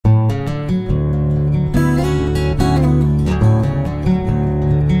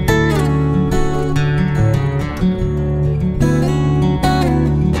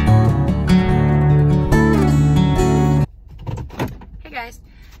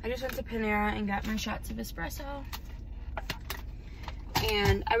I just went to Panera and got my shots of espresso.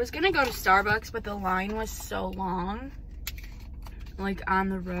 And I was gonna go to Starbucks, but the line was so long, like on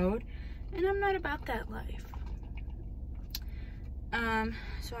the road, and I'm not about that life.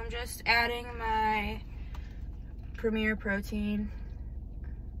 So I'm just adding my Premier Protein,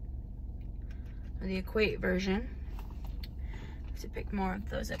 the Equate version, to pick more of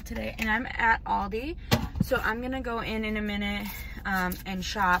those up today. And I'm at Aldi, so I'm gonna go in a minute and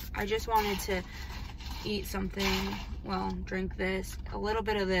shop. I just wanted to eat something, well, drink this, a little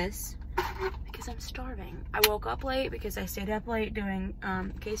bit of this, because I'm starving. I woke up late because I stayed up late doing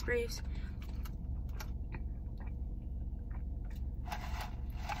case briefs.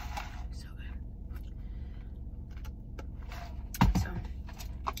 So good. So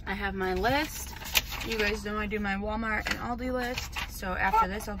I have my list. You guys know I do my Walmart and Aldi list. So after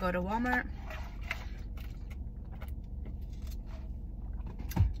this, I'll go to Walmart.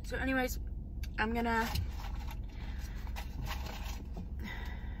 So anyways, I'm gonna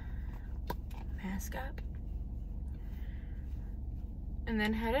mask up and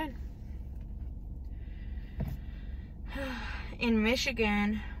then head in. In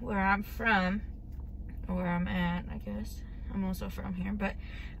Michigan, where I'm from, or where I'm at, I guess. I'm also from here, but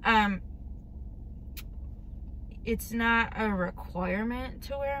it's not a requirement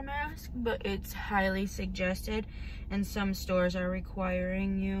to wear a mask, but it's highly suggested, and some stores are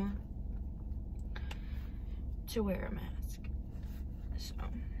requiring you to wear a mask. So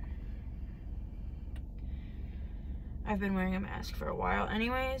I've been wearing a mask for a while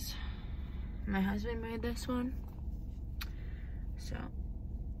anyways. My husband made this one. So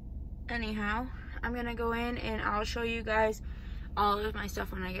anyhow, I'm gonna go in and I'll show you guys all of my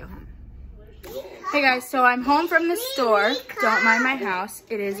stuff when I get home. Hey guys, so I'm home from the store. Don't mind my house,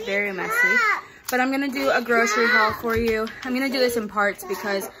 it is very messy, but I'm gonna do a grocery haul for you. I'm gonna do this in parts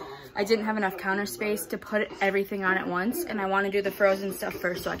because I didn't have enough counter space to put everything on at once, and I want to do the frozen stuff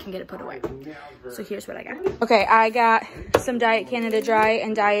first so I can get it put away. So here's what I got. Okay, I got some Diet Canada Dry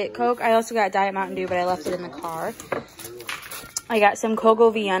and Diet Coke. I also got Diet Mountain Dew, but I left it in the car. I got some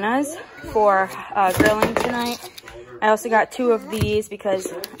Cocoa Viennas for grilling tonight. I also got 2 of these because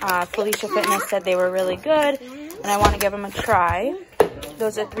Felicia Fitness said they were really good, and I want to give them a try.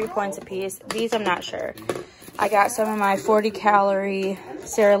 Those are 3 points a piece. These I'm not sure. I got some of my 40-calorie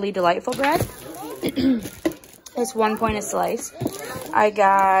Sara Lee Delightful bread. It's 1 point a slice. I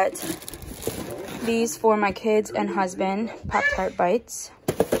got these for my kids and husband, Pop-Tart Bites.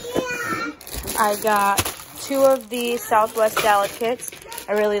 I got 2 of these Southwest salad kits.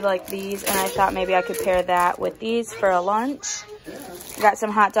 I really like these, and I thought maybe I could pair that with these for a lunch. I got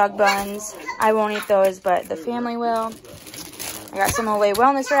some hot dog buns. I won't eat those, but the family will. I got some Olay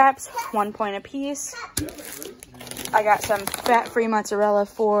Wellness Wraps, 1 point a piece. I got some fat-free mozzarella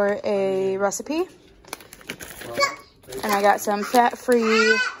for a recipe. And I got some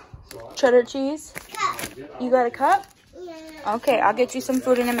fat-free cheddar cheese. You got a cup? Okay, I'll get you some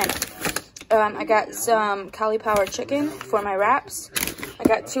food in a minute. I got some cauliflower chicken for my wraps. I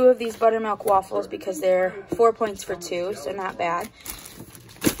got 2 of these buttermilk waffles because they're 4 points for 2, so not bad.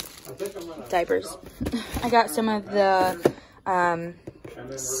 Diapers. I got some of the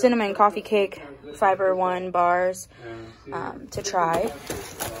cinnamon coffee cake Fiber One bars to try.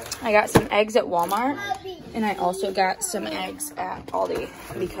 I got some eggs at Walmart, and I also got some eggs at Aldi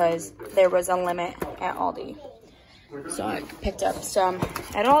because there was a limit at Aldi. So I picked up some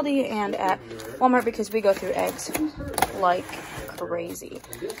at Aldi and at Walmart because we go through eggs like crazy.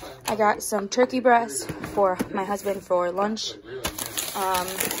 I got some turkey breasts for my husband for lunch.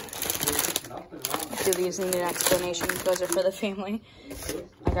 Do these need an explanation? Those are for the family.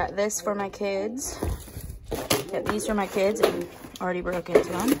 I got this for my kids. Got these for my kids and already broke into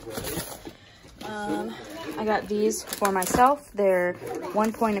them. I got these for myself. They're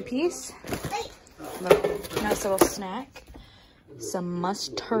 1 point a piece. Nice little snack. Some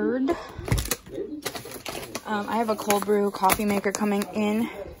mustard. I have a cold brew coffee maker coming in,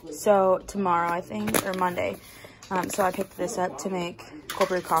 so tomorrow I think, or Monday. So I picked this up to make cold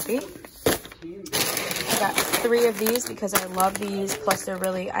brew coffee. I got 3 of these because I love these, plus they're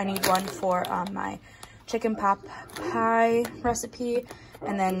really, I need one for my chicken pot pie recipe,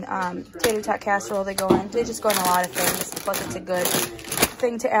 and then tater tot casserole. They just go in a lot of things, plus it's a good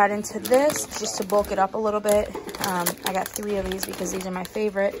thing to add into this just to bulk it up a little bit. I got 3 of these because these are my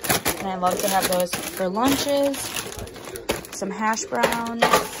favorite, and I love to have those for lunches. Some hash browns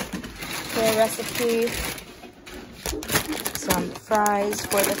for a recipe, some fries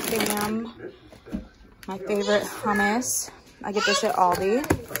for the fam, my favorite hummus. I get this at Aldi.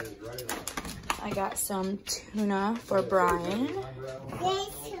 I got some tuna for Brian.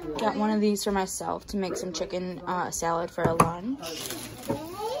 Got one of these for myself to make some chicken salad for a lunch.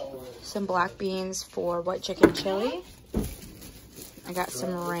 Some black beans for white chicken chili. I got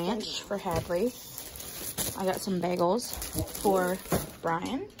some ranch for Hadley. I got some bagels for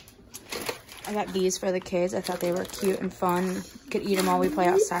Brian. I got these for the kids. I thought they were cute and fun. Could eat them while we play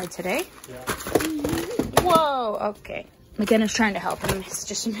outside today. Whoa, okay. McKenna's trying to help him. He's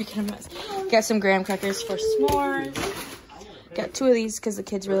just making a mess. Got some graham crackers for s'mores. Got 2 of these because the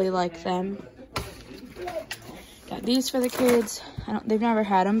kids really like them. Got these for the kids. They've never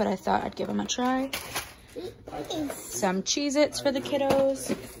had them, but I thought I'd give them a try. Some Cheez-Its for the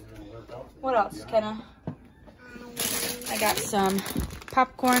kiddos. What else, Kenna? I got some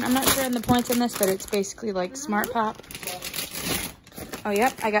popcorn. I'm not sure on the points on this, but it's basically like Smart Pop. Oh,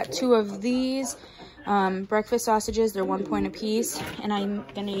 yep. I got 2 of these breakfast sausages. They're 1 point a piece, and I'm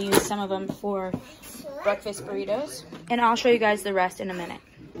going to use some of them for breakfast burritos. And I'll show you guys the rest in a minute.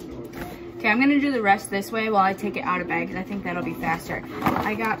 Okay, I'm going to do the rest this way while I take it out of bag, because I think that'll be faster.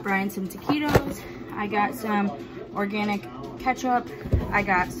 I got Brian some taquitos. I got some organic ketchup. I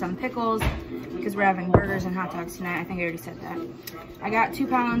got some pickles, because we're having burgers and hot dogs tonight. I think I already said that. I got 2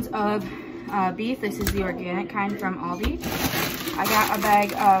 pounds of beef. This is the organic kind from Aldi. I got a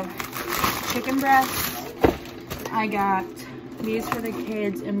bag of chicken breast. I got these for the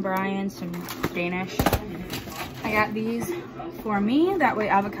kids and Brian, some Danish. I got these for me. That way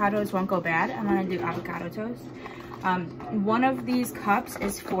avocados won't go bad. I'm gonna do avocado toast. One of these cups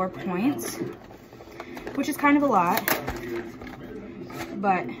is 4 points, which is kind of a lot,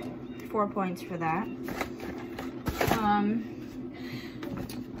 but 4 points for that.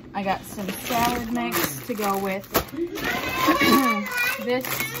 I got some salad mix to go with this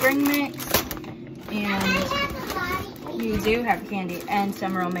spring mix, and we do have candy and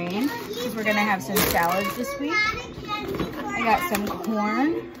some romaine because we're gonna have some salads this week. I got some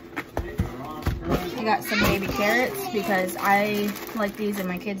corn. I got some baby carrots because I like these and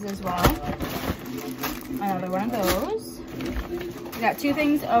my kids as well. Another one of those. I got 2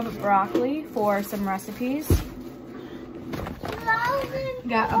 things of broccoli for some recipes.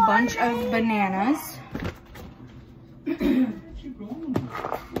 Got a bunch of bananas.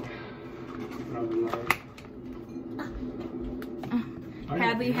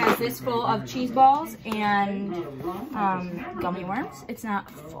 Hadley has this full of cheese balls and gummy worms. It's not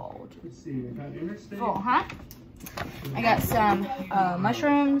full. Full, huh? I got some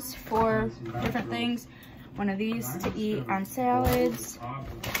mushrooms for different things. One of these to eat on salads.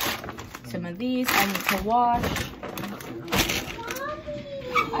 Some of these I need to wash.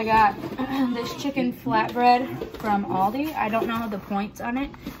 I got this chicken flatbread from Aldi. I don't know the points on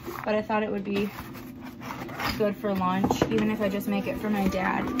it, but I thought it would be good for lunch, even if I just make it for my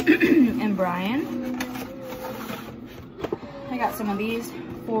dad and Brian. I got some of these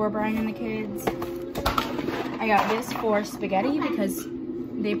for Brian and the kids. I got this for spaghetti because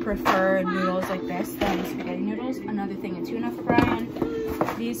they prefer noodles like this than spaghetti noodles. Another thing of tuna for Brian.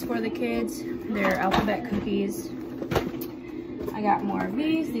 These for the kids. They're alphabet cookies. I got more of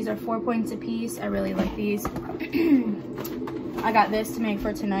these. These are 4 points a piece. I really like these. I got this to make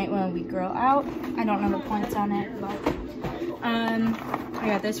for tonight when we grill out. I don't know the points on it, but I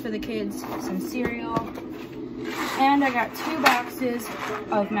got this for the kids, some cereal. And I got 2 boxes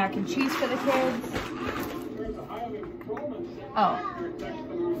of mac and cheese for the kids. Oh.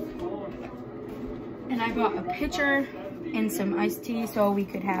 And I bought a pitcher and some iced tea so we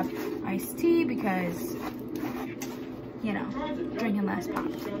could have iced tea because, you know, drinking less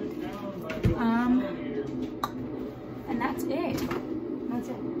pops. And that's it. That's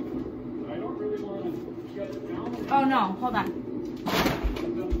it. Oh no, hold on.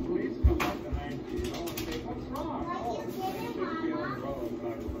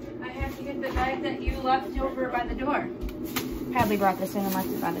 I have to get the bag that you left over by the door. Hadley brought this in and left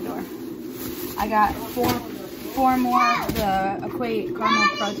it by the door. I got four more of the Equate caramel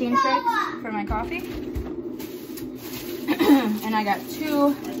protein shakes for my coffee. And I got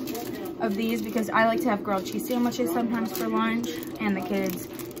 2 of these because I like to have grilled cheese sandwiches sometimes for lunch, and the kids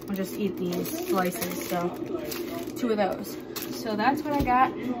will just eat these slices, so 2 of those. So that's what I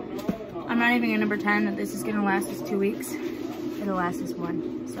got. I'm not even gonna pretend that this is gonna last us 2 weeks. It'll last us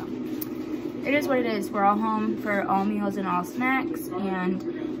 1, so. It is what it is. We're all home for all meals and all snacks, and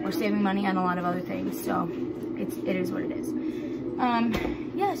we're saving money on a lot of other things, so it is what it is.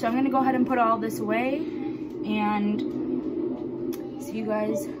 Yeah, so I'm gonna go ahead and put all this away, and see you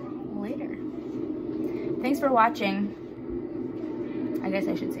guys later. Thanks for watching. I guess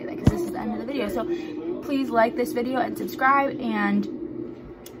I should say that because this is the end of the video. So please like this video and subscribe, and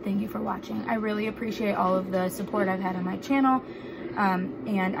thank you for watching. I really appreciate all of the support I've had on my channel.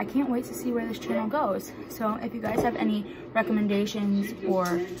 And I can't wait to see where this channel goes. So if you guys have any recommendations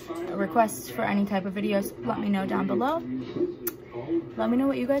or requests for any type of videos, let me know down below. Let me know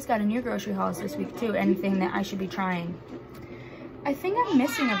what you guys got in your grocery hauls this week too. Anything that I should be trying. I think I'm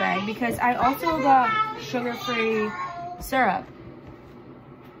missing a bag because I also got sugar-free syrup.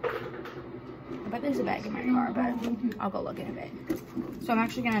 I bet there's a bag in my car, but I'll go look in a bit. So I'm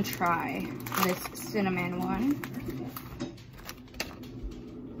actually gonna try this cinnamon one.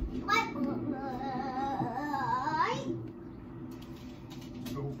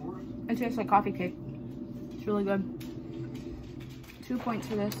 It tastes like coffee cake. It's really good. 2 points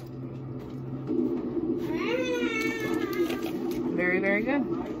for this. Very, very good.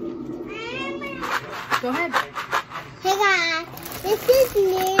 Go ahead. Hey guys, this is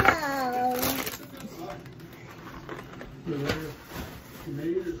noodles.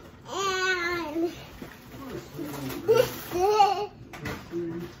 And this is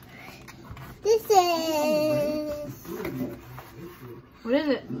What is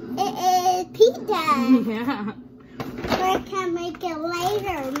it? It is pizza. Yeah. We can make it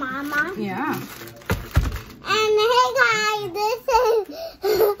later, Mama. Yeah. And hey guys, this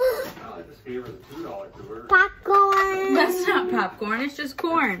is popcorn. That's not popcorn, it's just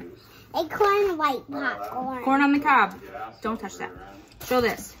corn. A corn white popcorn. Corn on the cob. Don't touch that. Show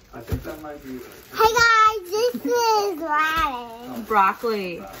this. Hey guys, this is radish.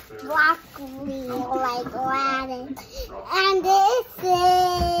 Broccoli. Broccoli, like radish. And this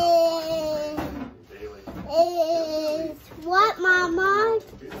is what, Mama?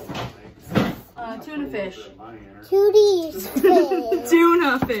 Tuna fish. Tooties fish.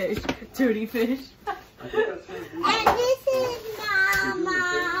 Tuna fish. Tootie fish. And this is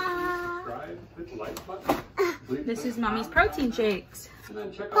Mama. This is Mommy's protein shakes.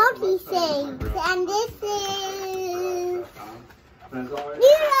 Poppy shakes. And this is noodles.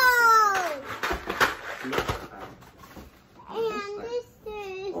 And this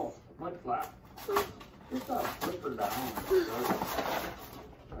is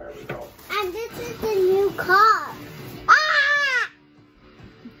and this is the new cup. Ah!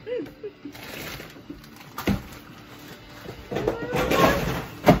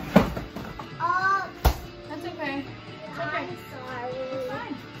 Oh, That's okay. It's okay. I'm sorry. It's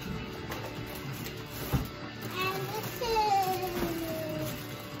fine. And this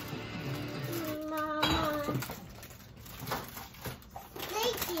is Mama.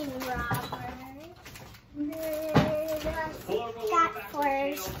 Baking rubber. Got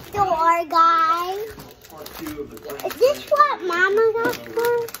for store, guys. Is this what Mama got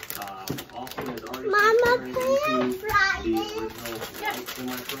for? Mama, please fry this.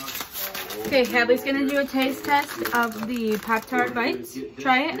 Okay, Hadley's gonna do a taste test of the Pop-Tart bites.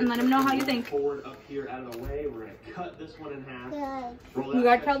 Try it and let him know how you think. Good. You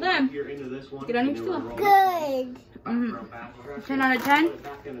gotta tell them. Get on your stool. Good. 10 out of 10?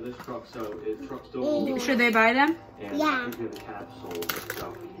 Should they buy them? Yeah.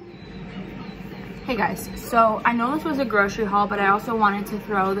 Hey guys, so I know this was a grocery haul, but I also wanted to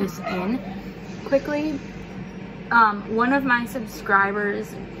throw this in quickly. One of my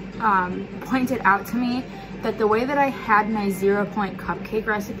subscribers pointed out to me that the way that I had my 0-point cupcake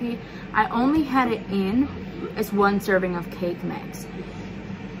recipe, I only had it in as 1 serving of cake mix,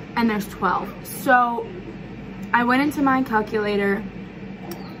 and there's 12. So I went into my calculator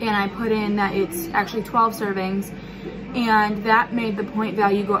and I put in that it's actually 12 servings, and that made the point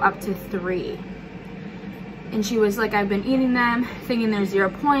value go up to 3. And she was like, I've been eating them thinking they're 0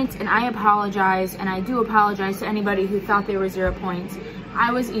 points, and I apologize, and I do apologize to anybody who thought they were 0 points.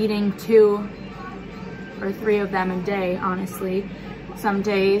 I was eating 2 or 3 of them a day, honestly, some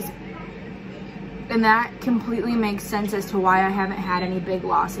days. And that completely makes sense as to why I haven't had any big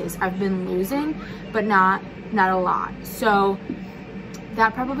losses. I've been losing, but not a lot. So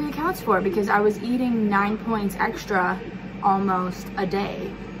that probably accounts for it, because I was eating 9 points extra almost a day.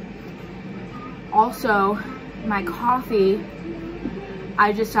 Also, my coffee,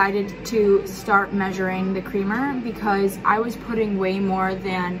 I decided to start measuring the creamer because I was putting way more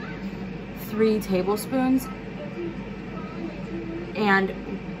than 3 tablespoons, and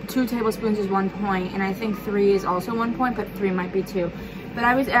 2 tablespoons is 1 point, and I think 3 is also 1 point, but 3 might be 2. But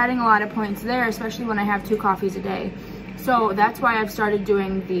I was adding a lot of points there, especially when I have 2 coffees a day. So that's why I've started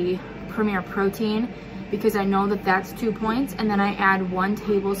doing the Premier Protein, because I know that that's 2 points, and then I add 1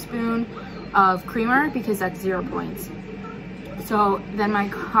 tablespoon of creamer because that's 0 points. So then my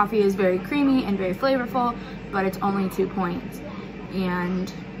coffee is very creamy and very flavorful, but it's only 2 points.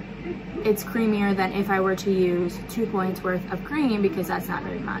 And it's creamier than if I were to use 2 points worth of cream, because that's not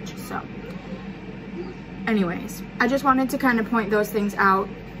very much. So anyways, I just wanted to kind of point those things out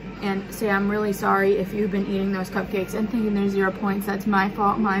and say I'm really sorry if you've been eating those cupcakes and thinking there's 0 points. That's my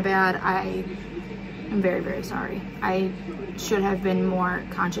fault, my bad. I am very, very sorry. I should have been more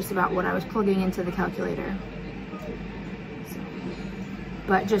conscious about what I was plugging into the calculator. So,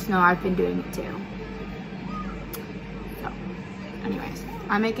 but just know I've been doing it too. So, anyways,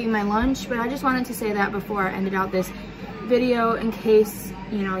 I'm making my lunch, but I just wanted to say that before I ended out this video in case,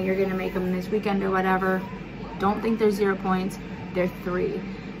 you know, you're gonna make them this weekend or whatever. Don't think there's 0 points, they're 3.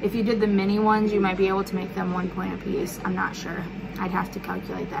 If you did the mini ones, you might be able to make them 1 point apiece. I'm not sure. I'd have to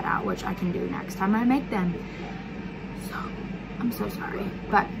calculate that out, which I can do next time I make them. So, I'm so sorry.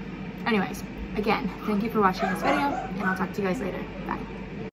 But anyways, again, thank you for watching this video, and I'll talk to you guys later. Bye.